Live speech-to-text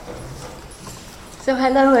So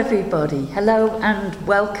hello everybody, hello and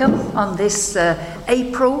welcome on this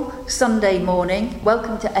April Sunday morning.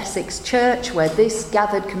 Welcome to Essex Church, where this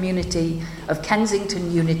gathered community of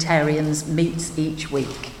Kensington Unitarians meets each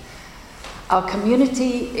week. Our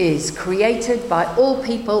community is created by all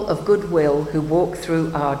people of goodwill who walk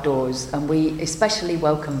through our doors, and we especially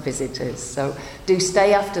welcome visitors. So do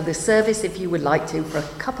stay after the service if you would like to for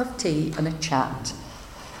a cup of tea and a chat.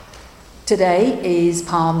 Today is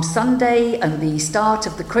Palm Sunday and the start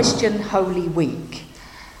of the Christian Holy Week.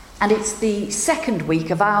 And it's the second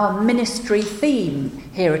week of our ministry theme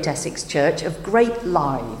here at Essex Church of Great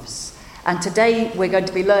Lives. And today we're going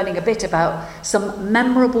to be learning a bit about some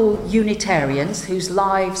memorable Unitarians whose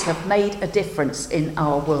lives have made a difference in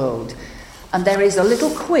our world. And there is a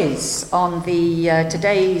little quiz on the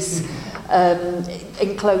today's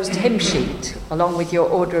enclosed hymn sheet, along with your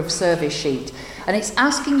order of service sheet. And it's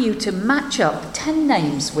asking you to match up 10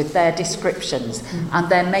 names with their descriptions, and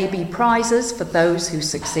there may be prizes for those who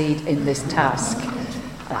succeed in this task.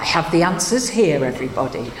 I have the answers here,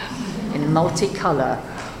 everybody, in multicolour.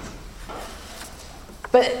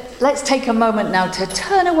 But let's take a moment now to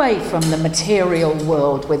turn away from the material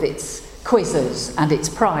world with its quizzes and its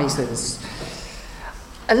prizes.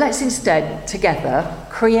 And let's instead, together,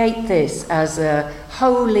 create this as a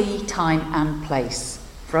holy time and place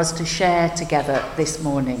for us to share together this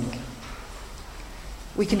morning.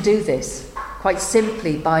 We can do this quite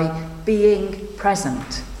simply by being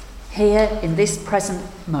present, here in this present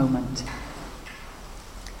moment.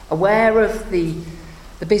 Aware of the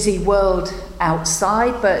busy world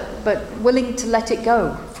outside, but willing to let it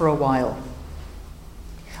go for a while.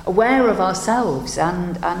 Aware of ourselves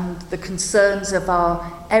and the concerns of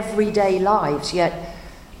our everyday lives, yet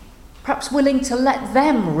perhaps willing to let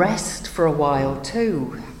them rest for a while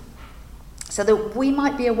too, so that we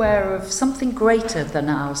might be aware of something greater than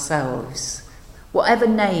ourselves, whatever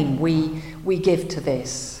name we give to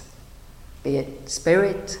this, be it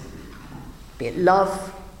spirit, be it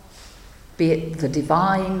love, be it the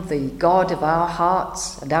divine, the God of our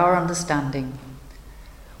hearts and our understanding.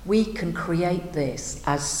 We can create this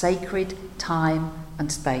as sacred time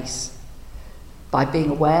and space by being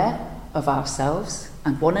aware of ourselves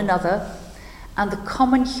and one another and the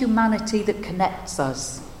common humanity that connects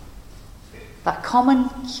us. That common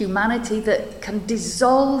humanity that can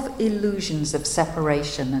dissolve illusions of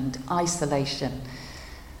separation and isolation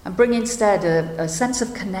and bring instead a sense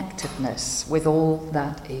of connectedness with all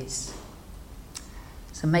that is.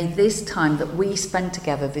 So may this time that we spend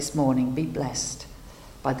together this morning be blessed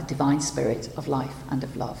by the divine spirit of life and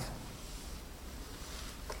of love.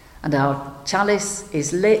 And our chalice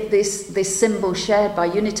is lit, this symbol shared by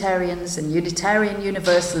Unitarians and Unitarian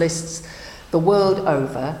Universalists the world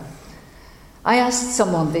over. I asked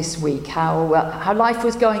someone this week how life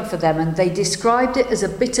was going for them, and they described it as a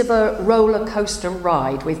bit of a roller coaster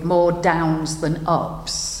ride with more downs than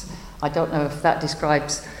ups. I don't know if that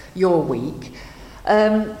describes your week.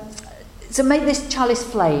 So may this chalice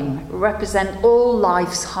flame represent all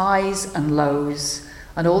life's highs and lows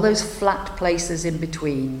and all those flat places in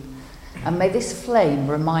between. And may this flame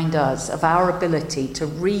remind us of our ability to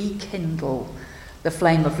rekindle the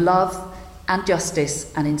flame of love and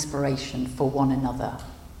justice and inspiration for one another.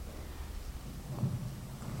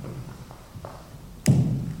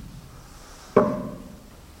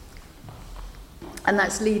 And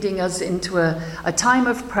that's leading us into a time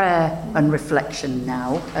of prayer and reflection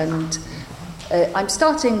now. And I'm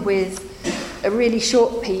starting with a really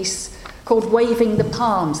short piece called Waving the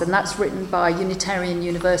Palms, and that's written by a Unitarian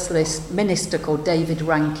Universalist minister called David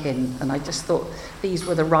Rankin. And I just thought these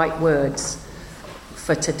were the right words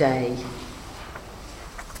for today.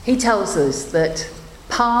 He tells us that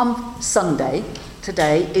Palm Sunday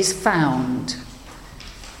today is found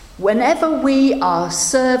whenever we are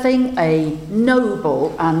serving a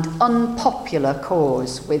noble and unpopular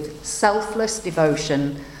cause with selfless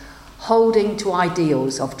devotion, holding to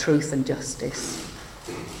ideals of truth and justice.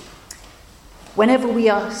 Whenever we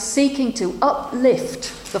are seeking to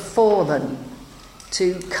uplift the fallen,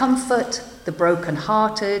 to comfort the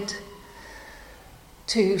broken-hearted,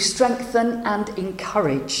 to strengthen and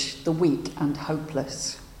encourage the weak and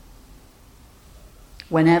hopeless.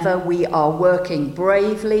 Whenever we are working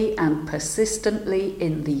bravely and persistently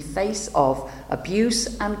in the face of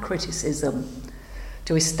abuse and criticism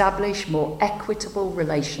to establish more equitable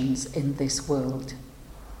relations in this world.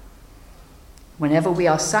 Whenever we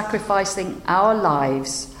are sacrificing our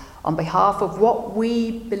lives on behalf of what we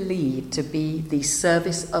believe to be the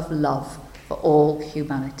service of love for all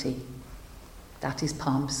humanity. That is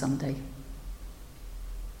Palm Sunday.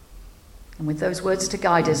 And with those words to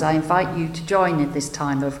guide us, I invite you to join in this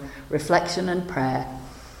time of reflection and prayer,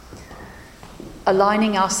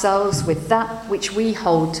 aligning ourselves with that which we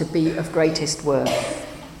hold to be of greatest worth.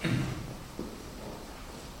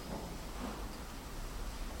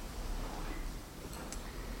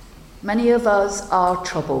 Many of us are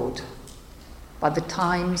troubled by the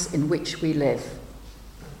times in which we live,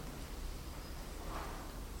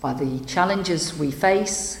 by the challenges we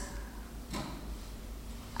face,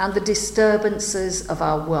 and the disturbances of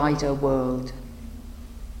our wider world.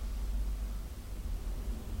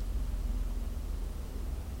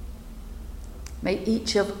 May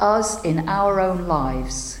each of us in our own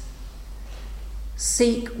lives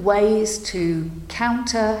seek ways to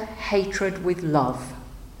counter hatred with love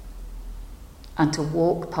and to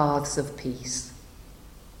walk paths of peace.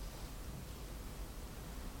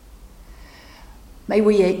 May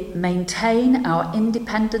we maintain our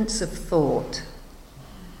independence of thought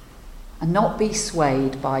and not be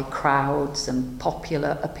swayed by crowds and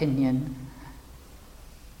popular opinion,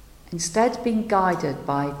 instead being guided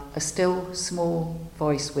by a still small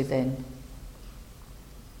voice within.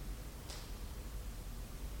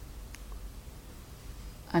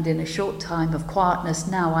 And in a short time of quietness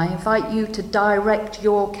now, I invite you to direct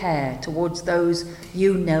your care towards those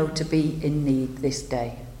you know to be in need this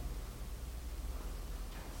day.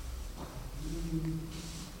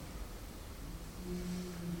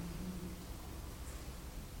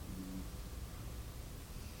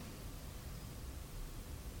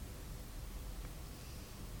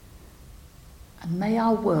 And may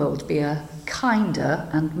our world be a kinder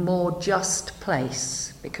and more just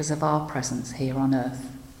place because of our presence here on earth.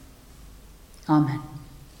 Amen.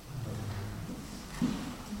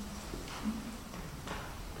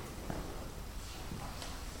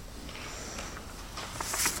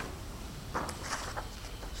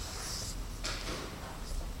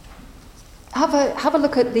 Have a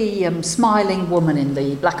look at the smiling woman in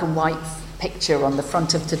the black and white picture on the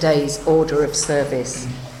front of today's order of service.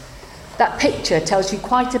 That picture tells you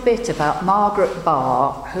quite a bit about Margaret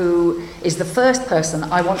Barr, who is the first person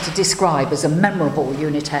I want to describe as a memorable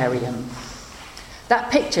Unitarian.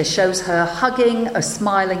 That picture shows her hugging a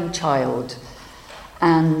smiling child,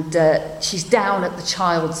 and she's down at the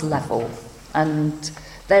child's level. And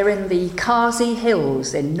they're in the Khasi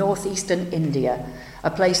Hills in northeastern India,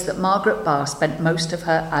 a place that Margaret Barr spent most of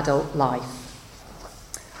her adult life.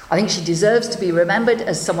 I think she deserves to be remembered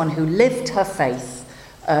as someone who lived her faith,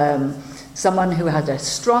 someone who had a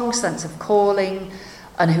strong sense of calling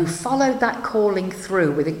and who followed that calling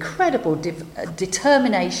through with incredible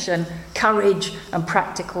determination, courage and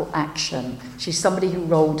practical action. She's somebody who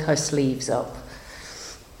rolled her sleeves up.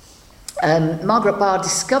 Margaret Barr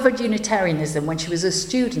discovered Unitarianism when she was a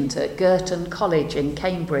student at Girton College in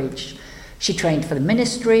Cambridge. She trained for the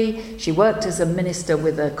ministry, she worked as a minister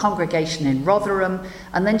with a congregation in Rotherham,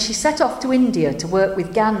 and then she set off to India to work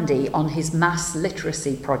with Gandhi on his mass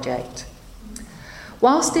literacy project.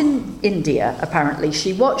 Whilst in India, apparently,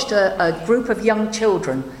 she watched a group of young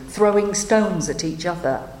children throwing stones at each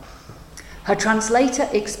other. Her translator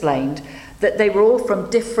explained that they were all from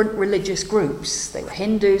different religious groups. They were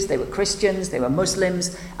Hindus, they were Christians, they were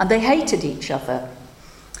Muslims, and they hated each other.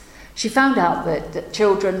 She found out that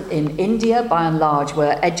children in India, by and large,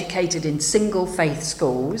 were educated in single faith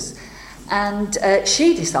schools, and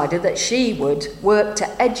she decided that she would work to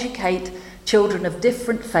educate children of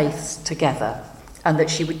different faiths together, and that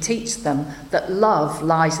she would teach them that love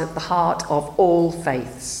lies at the heart of all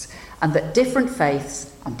faiths, and that different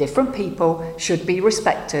faiths and different people should be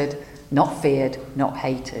respected, not feared, not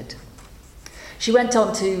hated. She went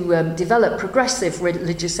on to develop progressive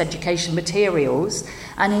religious education materials,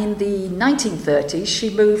 and in the 1930s she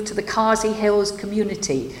moved to the Khasi Hills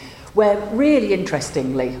community, where really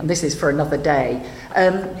interestingly, and this is for another day,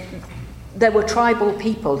 there were tribal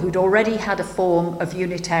people who'd already had a form of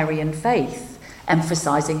Unitarian faith,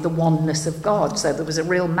 emphasising the oneness of God, so there was a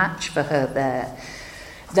real match for her there.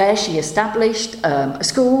 There she established a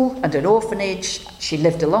school and an orphanage. She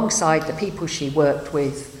lived alongside the people she worked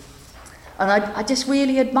with. And I just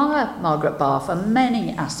really admire Margaret Barr for many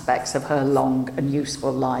aspects of her long and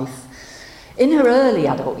useful life. In her early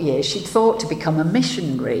adult years, she'd thought to become a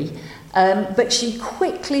missionary, but she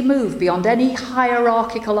quickly moved beyond any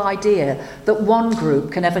hierarchical idea that one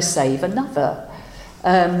group can ever save another.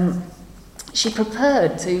 She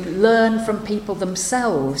preferred to learn from people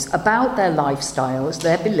themselves about their lifestyles,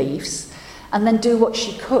 their beliefs, and then do what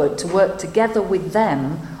she could to work together with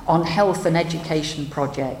them on health and education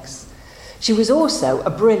projects. She was also a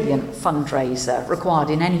brilliant fundraiser, required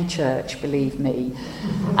in any church, believe me.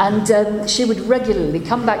 And she would regularly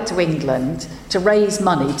come back to England to raise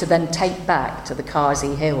money to then take back to the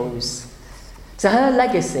Carsey Hills. So her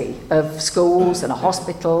legacy of schools and a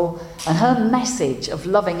hospital and her message of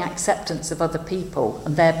loving acceptance of other people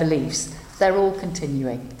and their beliefs, they're all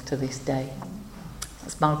continuing to this day.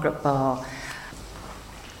 That's Margaret Barr.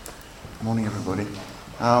 Good morning, everybody.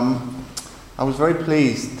 I was very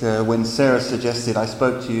pleased when Sarah suggested I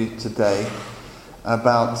spoke to you today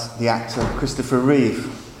about the actor Christopher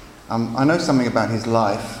Reeve. I know something about his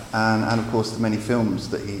life and of course the many films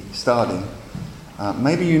that he starred in.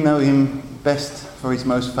 Maybe you know him best for his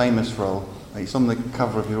most famous role. It's on the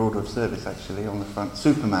cover of your order of service, actually, on the front,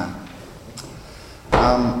 Superman.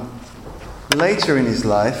 Later in his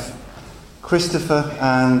life, Christopher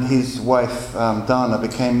and his wife Dana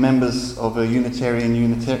became members of a Unitarian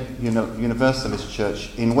Universalist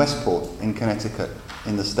church in Westport in Connecticut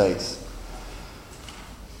in the States.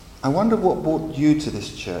 I wonder what brought you to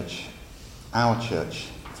this church, our church,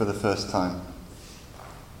 for the first time.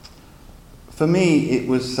 For me, it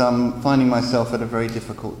was finding myself at a very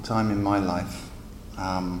difficult time in my life,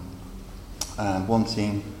 and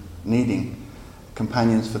needing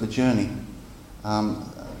companions for the journey.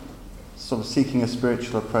 Sort of seeking a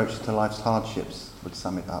spiritual approach to life's hardships would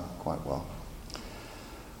sum it up quite well.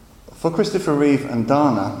 For Christopher Reeve and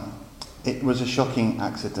Dana, it was a shocking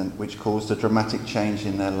accident which caused a dramatic change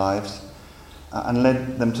in their lives and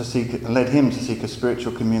led him to seek a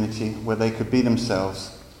spiritual community where they could be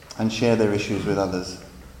themselves and share their issues with others.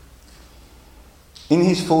 In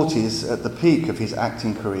his 40s, at the peak of his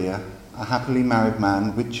acting career, a happily married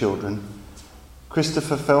man with children,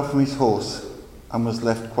 Christopher fell from his horse and was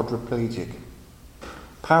left quadriplegic,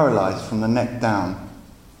 paralysed from the neck down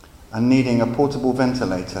and needing a portable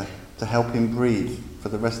ventilator to help him breathe for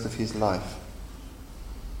the rest of his life.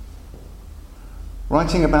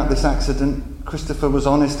 Writing about this accident, Christopher was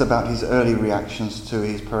honest about his early reactions to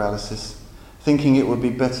his paralysis, thinking it would be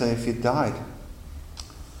better if he died.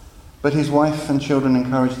 But his wife and children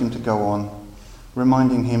encouraged him to go on,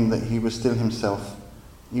 reminding him that he was still himself,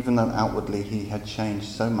 even though outwardly he had changed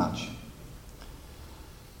so much.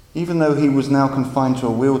 Even though he was now confined to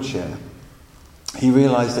a wheelchair, he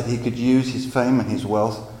realised that he could use his fame and his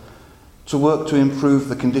wealth to work to improve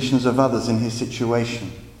the conditions of others in his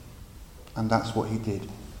situation. And that's what he did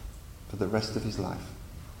for the rest of his life.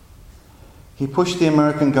 He pushed the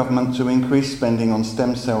American government to increase spending on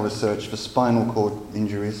stem cell research for spinal cord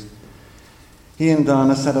injuries. He and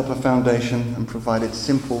Dana set up a foundation and provided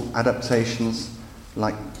simple adaptations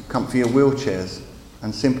like comfier wheelchairs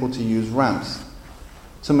and simple-to-use ramps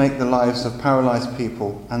to make the lives of paralysed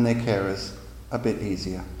people and their carers a bit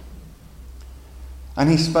easier.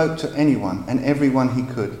 And he spoke to anyone and everyone he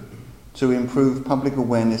could to improve public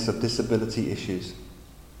awareness of disability issues.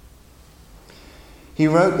 He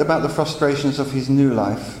wrote about the frustrations of his new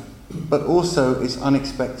life, but also its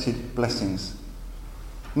unexpected blessings.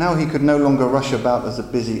 Now he could no longer rush about as a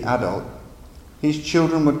busy adult. His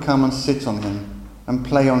children would come and sit on him and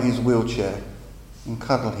play on his wheelchair and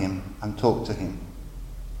cuddle him and talk to him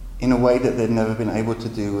in a way that they'd never been able to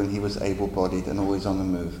do when he was able-bodied and always on the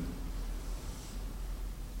move.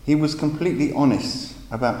 He was completely honest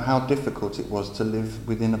about how difficult it was to live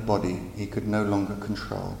within a body he could no longer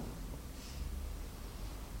control,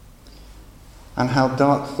 and how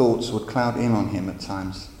dark thoughts would cloud in on him at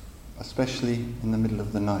times, especially in the middle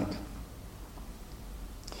of the night.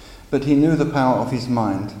 But he knew the power of his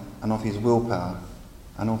mind and of his willpower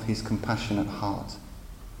and of his compassionate heart.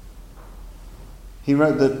 He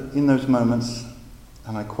wrote that in those moments,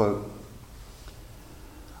 and I quote,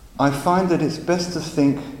 "I find that it's best to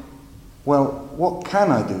think, well, what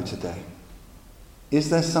can I do today?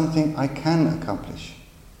 Is there something I can accomplish?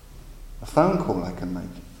 A phone call I can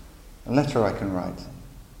make, a letter I can write,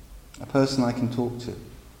 a person I can talk to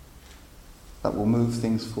that will move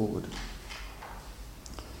things forward."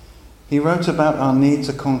 He wrote about our need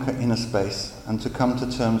to conquer inner space and to come to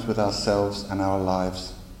terms with ourselves and our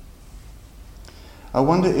lives. I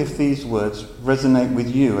wonder if these words resonate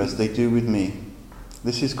with you as they do with me.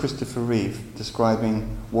 This is Christopher Reeve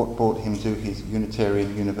describing what brought him to his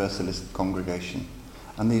Unitarian Universalist congregation.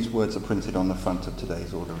 And these words are printed on the front of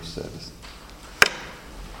today's order of service.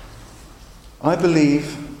 "I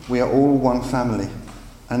believe we are all one family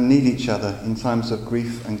and need each other in times of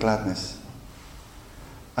grief and gladness.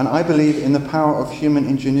 And I believe in the power of human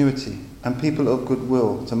ingenuity and people of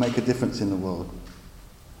goodwill to make a difference in the world.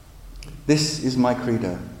 This is my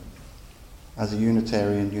credo as a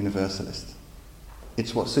Unitarian Universalist.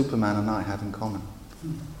 It's what Superman and I have in common."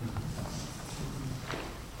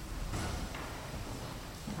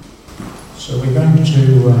 So we're going to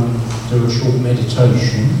do a short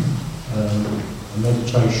meditation, a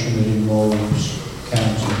meditation that involves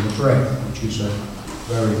counting the breath, which is a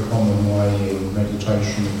very common way in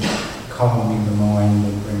meditation of calming the mind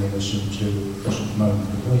and bringing us into the present moment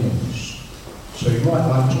of awareness. So you might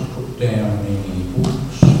like to put down any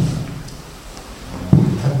books.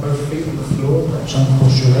 Have both feet on the floor, perhaps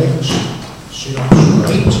uncross your legs, sit up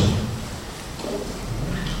straight.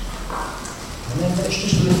 And then let's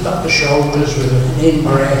just lift up the shoulders with an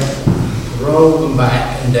in-breath, roll them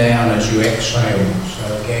back and down as you exhale.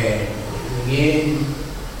 So again, breathing in,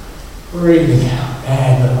 breathing out,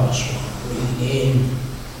 and the last one, breathing in,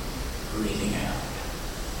 breathing out.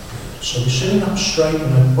 Good. So we're sitting up straight in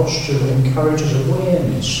a posture that encourages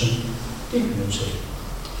awareness and dignity.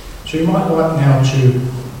 So you might like now to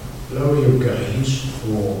lower your gaze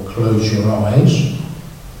or close your eyes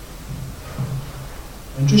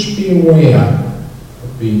and just be aware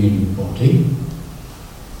of being in your body,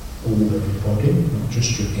 all of your body, not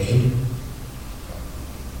just your head.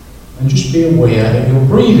 And just be aware that you're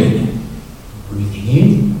breathing. Breathing in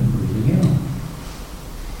and breathing out.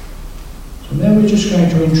 So now we're just going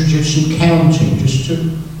to introduce some counting, just to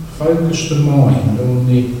focus the mind on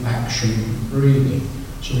the action of breathing.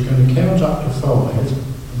 So we're going to count up to 5 and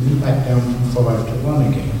then back down from 5 to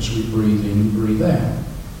 1 again as we breathe in and breathe out.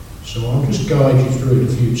 So I'll just guide you through it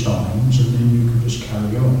a few times and then you can just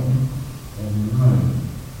carry on your own.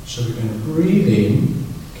 So we're going to breathe in,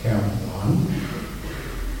 count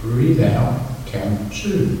 1, breathe out, count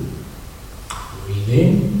 2. Breathe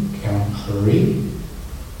in, count 3,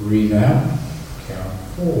 breathe out, count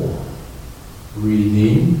 4. Breathe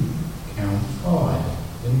in, count 5,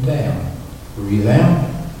 then down. Breathe out,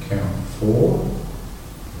 count 4.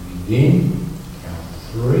 Breathe in, count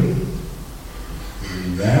 3.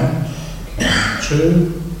 Breathe out, count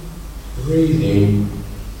 2. Breathe in,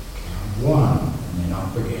 count 1, and then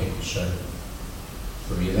up again. So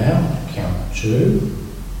breathe out, count 2.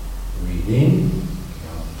 Breathe in,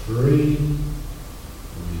 count 3.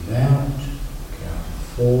 Breathe out, count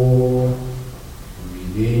 4.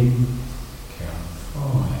 Breathe in, count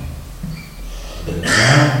 5. Breathe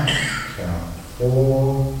out, count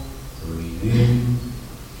 4. Breathe in,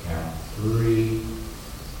 count 3.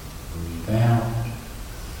 Breathe out,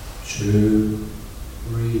 2.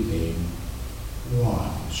 Breathe in,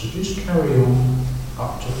 1. So just carry on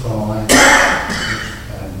up to 5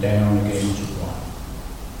 and down again to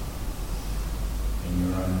 1 in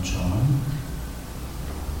your own time.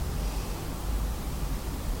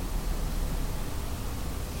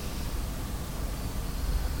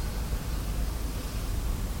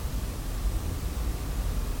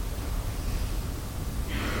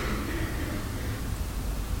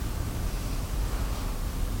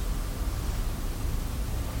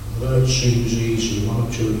 Although it seems easy, one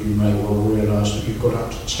or two of you may well realise that you've got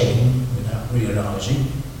up to 10 without realising.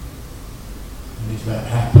 And if that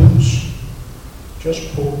happens,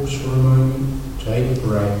 just pause for a moment, take a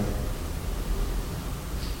breath,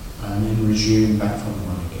 and then resume back from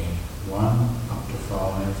 1 again. 1 up to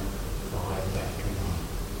 5, 5 back to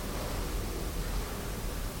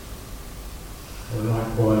 1. Or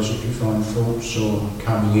likewise, if you find thoughts or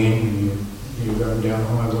coming in and you're going down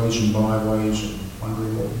highways and byways and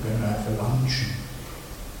wondering what you're going to have for lunch and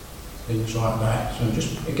things like that. So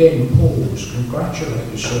just again pause, congratulate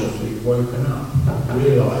yourself that you've woken up,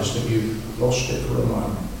 realise that you've lost it for a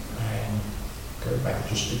moment and go back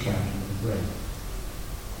just to counting the breath.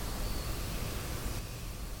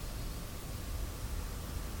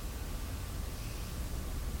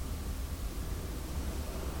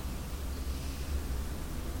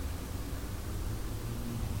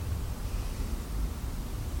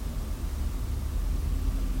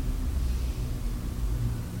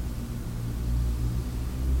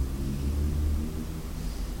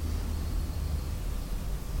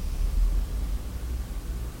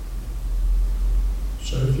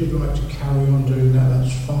 So if you'd like to carry on doing that,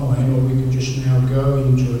 that's fine, or we can just now go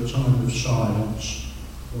into a time of silence,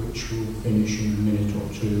 which will finish in a minute or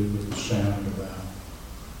two with the sound of our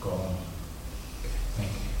gong. Okay,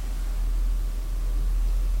 thank you.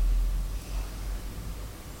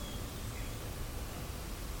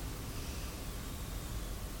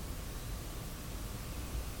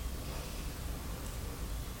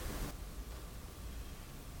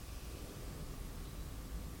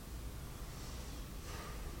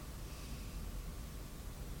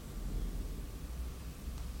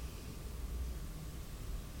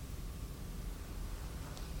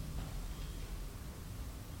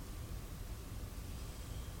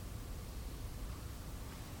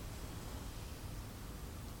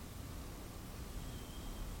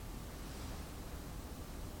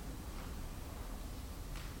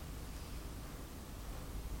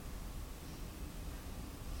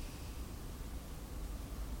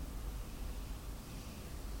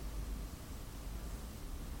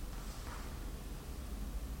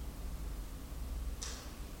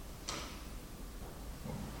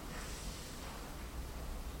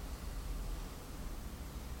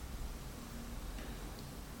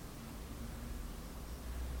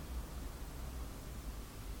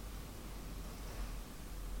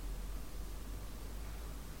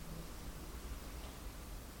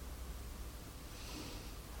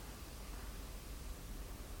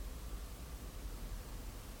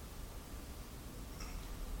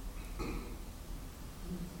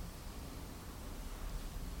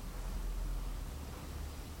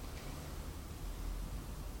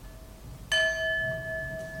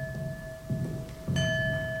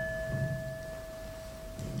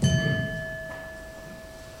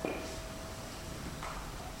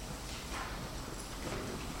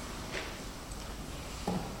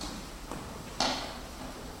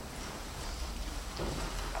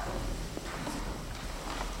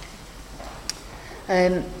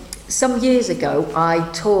 Some years ago, I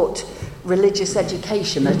taught religious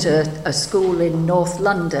education at a school in North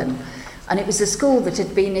London, and it was a school that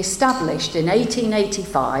had been established in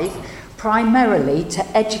 1885 primarily to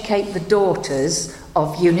educate the daughters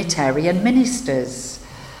of Unitarian ministers.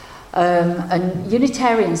 And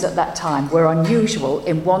Unitarians at that time were unusual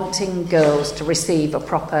in wanting girls to receive a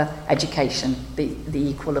proper education, the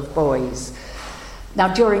equal of boys.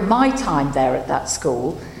 Now, during my time there at that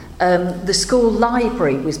school, the school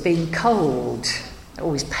library was being culled. It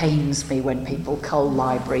always pains me when people cull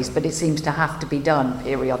libraries, but it seems to have to be done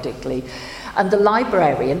periodically. And the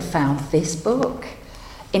librarian found this book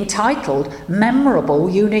entitled Memorable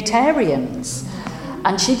Unitarians.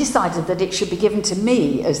 And she decided that it should be given to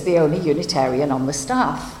me as the only Unitarian on the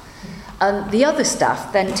staff. And the other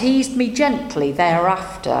staff then teased me gently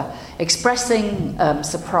thereafter, expressing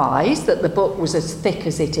surprise that the book was as thick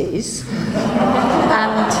as it is,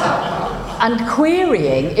 and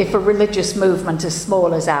querying if a religious movement as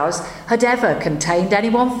small as ours had ever contained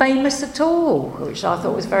anyone famous at all, which I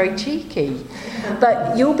thought was very cheeky.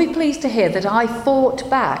 But you'll be pleased to hear that I fought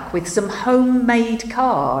back with some homemade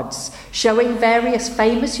cards showing various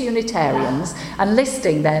famous Unitarians and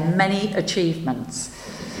listing their many achievements.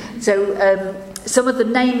 So some of the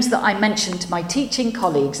names that I mentioned to my teaching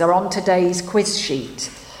colleagues are on today's quiz sheet.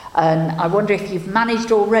 And I wonder if you've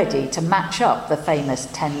managed already to match up the famous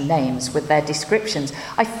 10 names with their descriptions.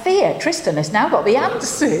 I fear Tristan has now got the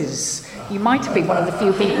answers. You might have been one of the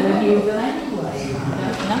few people who knew them anyway.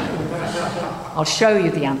 No. I'll show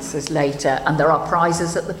you the answers later, and there are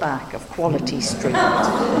prizes at the back of Quality Street.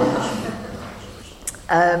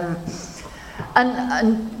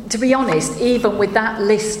 And to be honest, even with that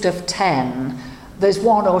list of 10, there's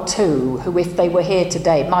one or two who, if they were here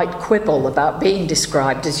today, might quibble about being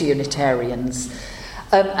described as Unitarians.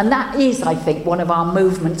 And that is, I think, one of our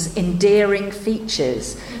movement's endearing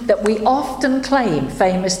features, that we often claim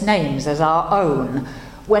famous names as our own,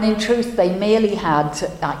 when in truth they merely had,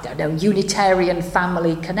 I don't know, Unitarian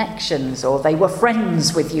family connections, or they were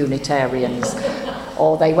friends with Unitarians,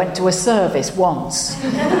 or they went to a service once.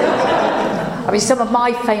 I mean, some of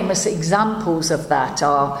my famous examples of that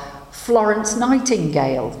are Florence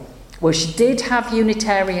Nightingale. Well, she did have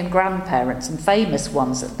Unitarian grandparents, and famous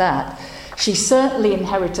ones at that. She certainly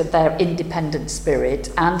inherited their independent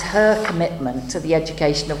spirit and her commitment to the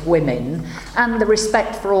education of women and the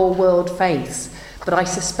respect for all world faiths. But I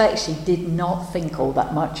suspect she did not think all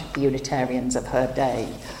that much of the Unitarians of her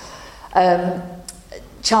day.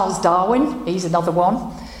 Charles Darwin, he's another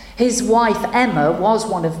one. His wife Emma was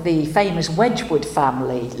one of the famous Wedgwood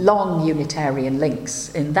family, long Unitarian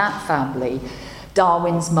links in that family.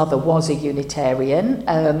 Darwin's mother was a Unitarian,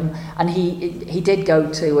 and he did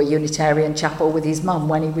go to a Unitarian chapel with his mum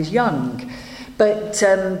when he was young. But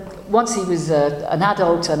once he was an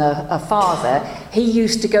adult and a father, he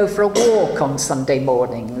used to go for a walk on Sunday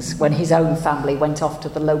mornings when his own family went off to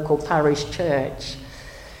the local parish church.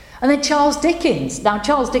 And then Charles Dickens. Now,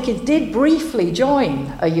 Charles Dickens did briefly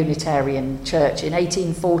join a Unitarian church in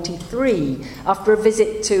 1843 after a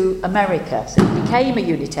visit to America. So he became a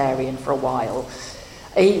Unitarian for a while.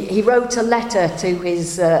 He wrote a letter to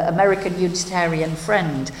his American Unitarian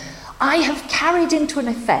friend. I have carried into an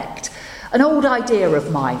effect an old idea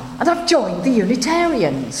of mine, and I've joined the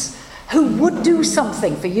Unitarians, who would do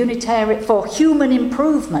something for human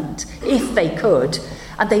improvement if they could,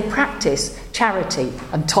 and they practice charity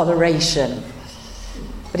and toleration.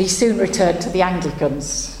 But he soon returned to the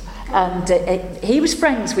Anglicans, and he was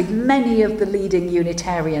friends with many of the leading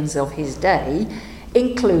Unitarians of his day,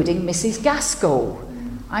 including Mrs. Gaskell.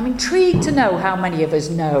 I'm intrigued to know how many of us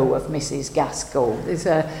know of Mrs. Gaskell. There's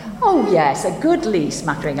a goodly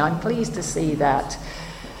smattering. I'm pleased to see that.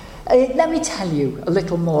 Let me tell you a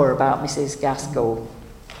little more about Mrs. Gaskell,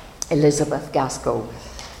 Elizabeth Gaskell.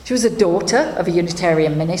 She was a daughter of a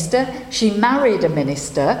Unitarian minister. She married a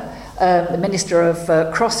minister, the minister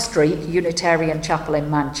of Cross Street Unitarian Chapel in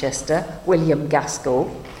Manchester, William Gaskell.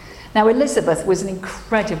 Now, Elizabeth was an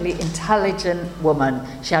incredibly intelligent woman.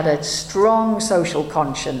 She had a strong social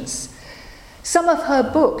conscience. Some of her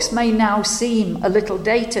books may now seem a little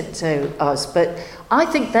dated to us, but I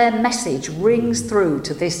think their message rings through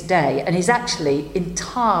to this day and is actually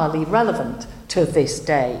entirely relevant to this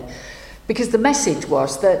day. Because the message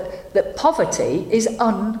was that poverty is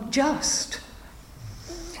unjust,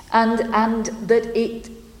 and that it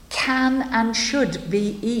can and should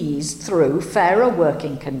be eased through fairer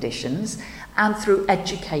working conditions and through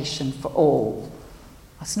education for all.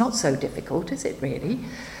 That's not so difficult, is it really?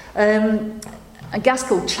 And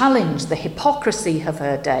Gaskell challenged the hypocrisy of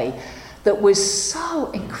her day that was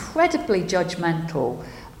so incredibly judgmental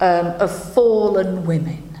of fallen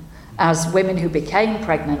women, as women who became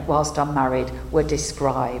pregnant whilst unmarried were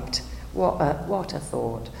described. What a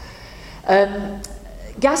thought.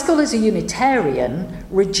 Gaskell, as a Unitarian,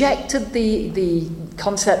 rejected the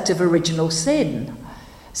concept of original sin.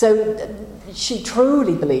 So she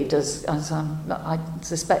truly believed, as I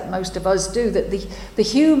suspect most of us do, that the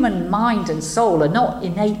human mind and soul are not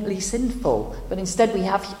innately sinful, but instead we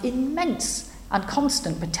have immense and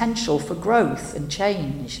constant potential for growth and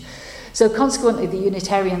change. So consequently, the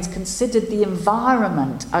Unitarians considered the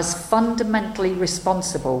environment as fundamentally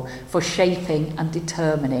responsible for shaping and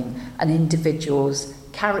determining an individual's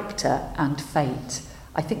character and fate.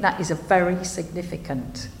 I think that is a very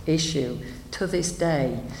significant issue to this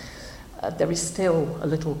day. There is still a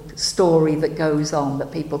little story that goes on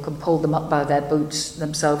that people can pull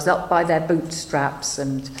themselves up by their bootstraps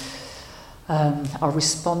and are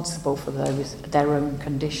responsible for their own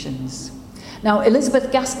conditions. Now,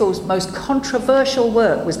 Elizabeth Gaskell's most controversial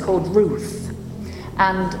work was called Ruth,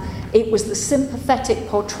 and it was the sympathetic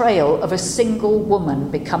portrayal of a single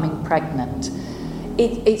woman becoming pregnant.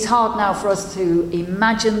 It's hard now for us to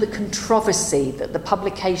imagine the controversy that the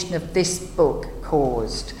publication of this book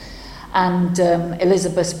caused, and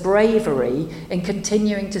Elizabeth's bravery in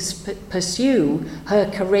continuing to pursue her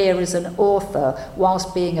career as an author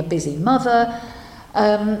whilst being a busy mother.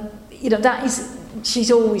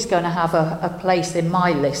 She's always going to have a place in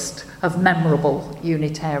my list of memorable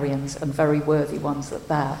Unitarians, and very worthy ones at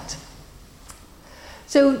that.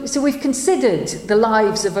 So we've considered the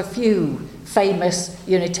lives of a few famous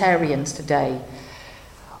Unitarians today.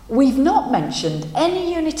 We've not mentioned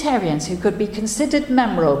any Unitarians who could be considered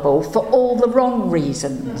memorable for all the wrong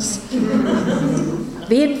reasons.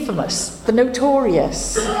 The infamous, the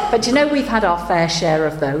notorious. But we've had our fair share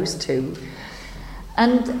of those too.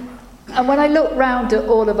 And when I look round at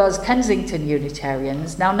all of us Kensington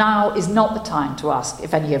Unitarians, now is not the time to ask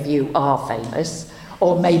if any of you are famous,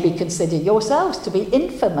 or maybe consider yourselves to be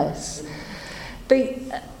infamous. But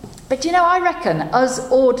I reckon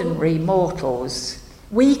us ordinary mortals,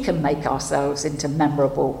 we can make ourselves into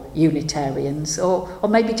memorable Unitarians, or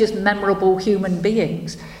maybe just memorable human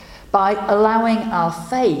beings, by allowing our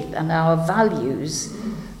faith and our values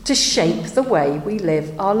to shape the way we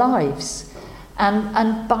live our lives.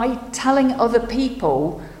 And by telling other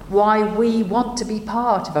people why we want to be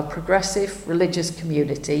part of a progressive religious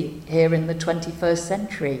community here in the 21st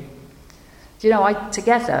century.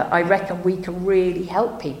 Together, I reckon we can really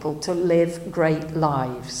help people to live great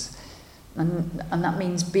lives. And that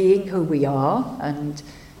means being who we are and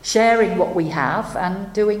sharing what we have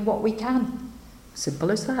and doing what we can.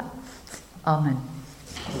 Simple as that. Amen.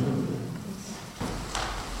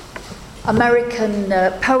 American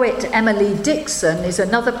poet Emily Dixon is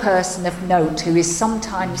another person of note who is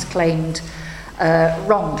sometimes claimed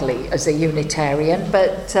wrongly as a Unitarian,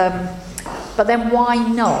 but then why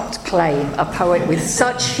not claim a poet with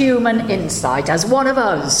such human insight as one of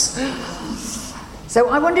us? So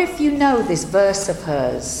I wonder if you know this verse of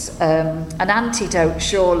hers, an antidote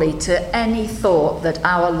surely to any thought that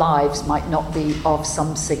our lives might not be of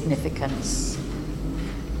some significance.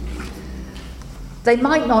 They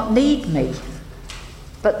might not need me,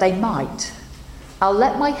 but they might. I'll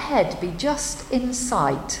let my head be just in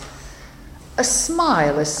sight. A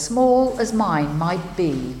smile as small as mine might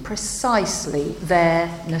be precisely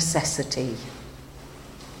their necessity.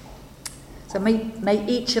 So may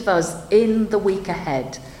each of us in the week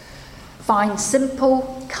ahead find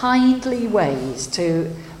simple, kindly ways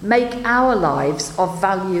to make our lives of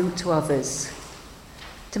value to others,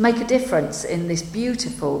 to make a difference in this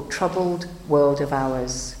beautiful, troubled world of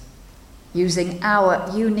ours, using our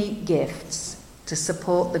unique gifts to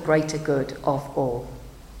support the greater good of all.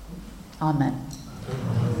 Amen.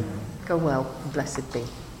 Go well, and blessed be.